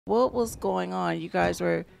What was going on? You guys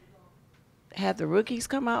had the rookies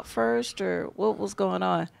come out first, or what was going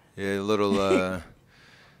on? Yeah, a little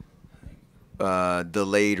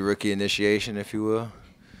delayed rookie initiation, if you will.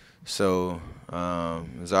 So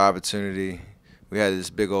it was our opportunity. We had this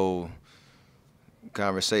big old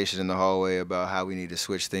conversation in the hallway about how we need to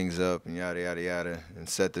switch things up and yada yada yada, and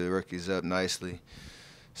set the rookies up nicely.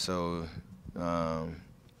 So um,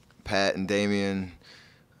 Pat and Damian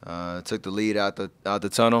took the lead out the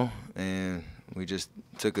tunnel, and we just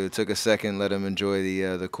took a second, let them enjoy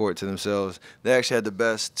the court to themselves. They actually had the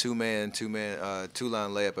best two line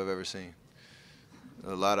layup I've ever seen.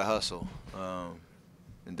 A lot of hustle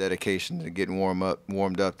and dedication to getting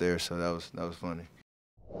warmed up there. So that was funny.